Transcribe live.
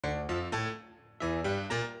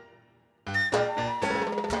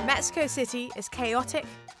Mexico City is chaotic,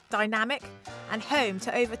 dynamic, and home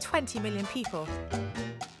to over 20 million people.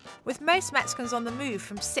 With most Mexicans on the move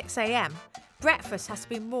from 6 a.m, breakfast has to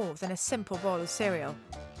be more than a simple bowl of cereal.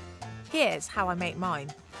 Here's how I make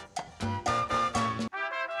mine.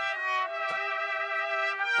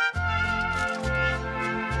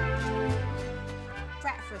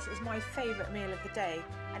 Breakfast is my favourite meal of the day,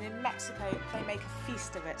 and in Mexico they make a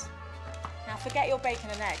feast of it. Now forget your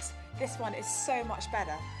bacon and eggs, this one is so much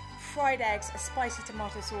better. Fried eggs, a spicy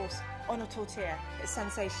tomato sauce on a tortilla, it's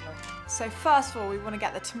sensational. So first of all we want to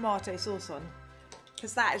get the tomato sauce on,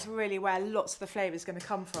 because that is really where lots of the flavour is going to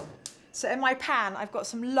come from. So in my pan I've got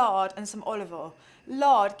some lard and some olive oil.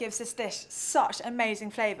 Lard gives this dish such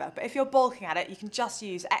amazing flavour, but if you're balking at it you can just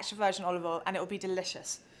use extra virgin olive oil and it will be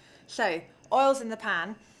delicious. So oil's in the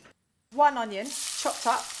pan, 1 onion chopped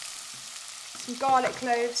up, some garlic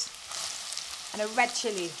cloves and a red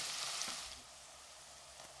chilli.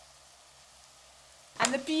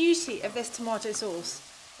 And the beauty of this tomato sauce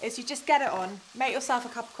is you just get it on, make yourself a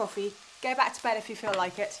cup of coffee, go back to bed if you feel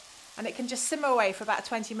like it, and it can just simmer away for about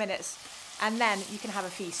 20 minutes and then you can have a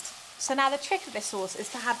feast. So now the trick of this sauce is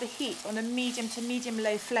to have the heat on a medium to medium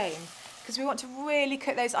low flame, because we want to really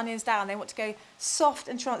cook those onions down. They want to go soft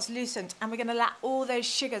and translucent, and we're going to let all those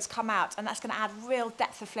sugars come out, and that's going to add real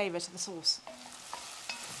depth of flavour to the sauce.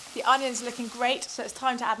 The onions are looking great, so it's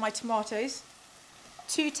time to add my tomatoes.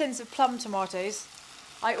 2 tins of plum tomatoes.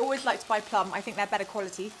 I always like to buy plum, I think they're better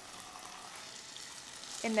quality.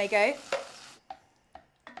 In they go.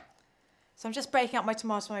 So I'm just breaking up my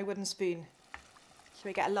tomato on my wooden spoon so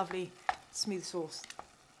we get a lovely smooth sauce.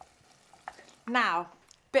 Now, a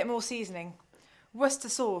bit more seasoning. Worcester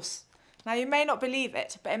sauce. Now you may not believe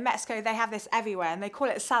it, but in Mexico they have this everywhere and they call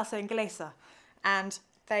it salsa inglesa, and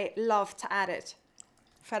they love to add it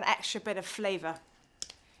for an extra bit of flavour.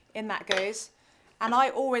 In that goes. And I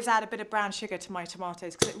always add a bit of brown sugar to my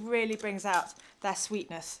tomatoes because it really brings out their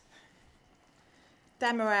sweetness.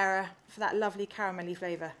 Demerara for that lovely caramelly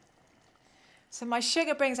flavour. So my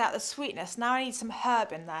sugar brings out the sweetness. Now I need some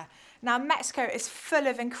herb in there. Now Mexico is full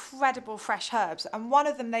of incredible fresh herbs, and one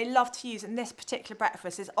of them they love to use in this particular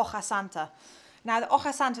breakfast is hoja santa. Now the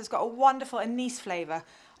hoja santa's got a wonderful anise flavour.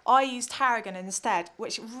 I use tarragon instead,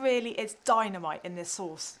 which really is dynamite in this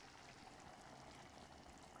sauce.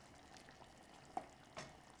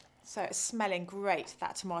 So it's smelling great,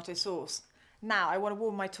 that tomato sauce. Now I want to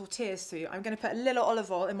warm my tortillas through. I'm going to put a little olive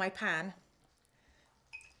oil in my pan.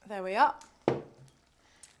 There we are.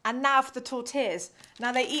 And now for the tortillas.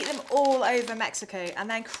 Now they eat them all over Mexico and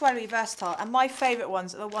they're incredibly versatile. And my favourite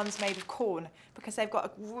ones are the ones made of corn because they've got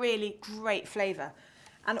a really great flavour.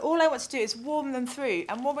 And all I want to do is warm them through,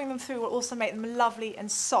 and warming them through will also make them lovely and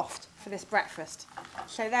soft for this breakfast.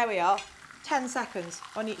 So there we are, 10 seconds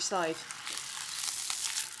on each side.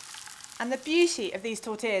 And the beauty of these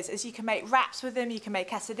tortillas is you can make wraps with them, you can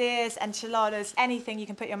make quesadillas, enchiladas, anything you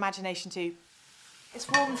can put your imagination to. It's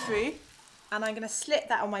warmed through, and I'm going to slip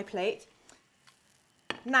that on my plate.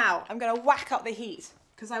 Now I'm going to whack up the heat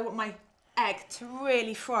because I want my egg to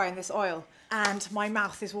really fry in this oil, and my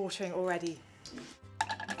mouth is watering already.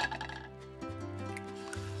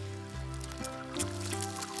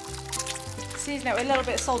 Season it with a little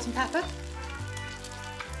bit of salt and pepper.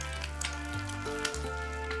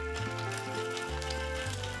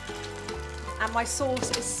 And my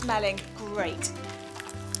sauce is smelling great.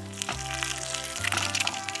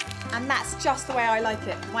 And that's just the way I like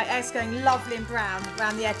it. My egg's going lovely and brown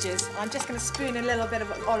around the edges. I'm just going to spoon a little bit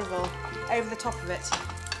of olive oil over the top of it.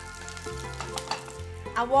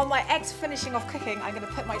 And while my egg's finishing off cooking, I'm going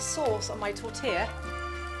to put my sauce on my tortilla,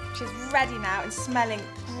 which is ready now and smelling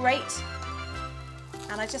great.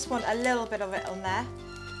 And I just want a little bit of it on there.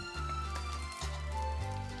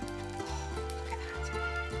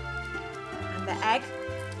 The egg.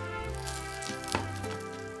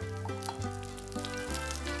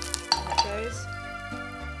 There it goes.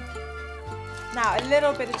 Now a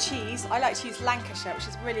little bit of cheese. I like to use Lancashire, which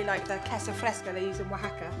is really like the queso fresco they use in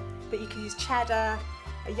Wahaca, but you can use cheddar,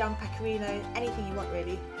 a young pecorino, anything you want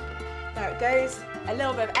really. There it goes. A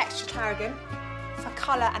little bit of extra tarragon for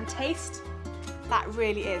colour and taste. That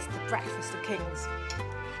really is the breakfast of kings.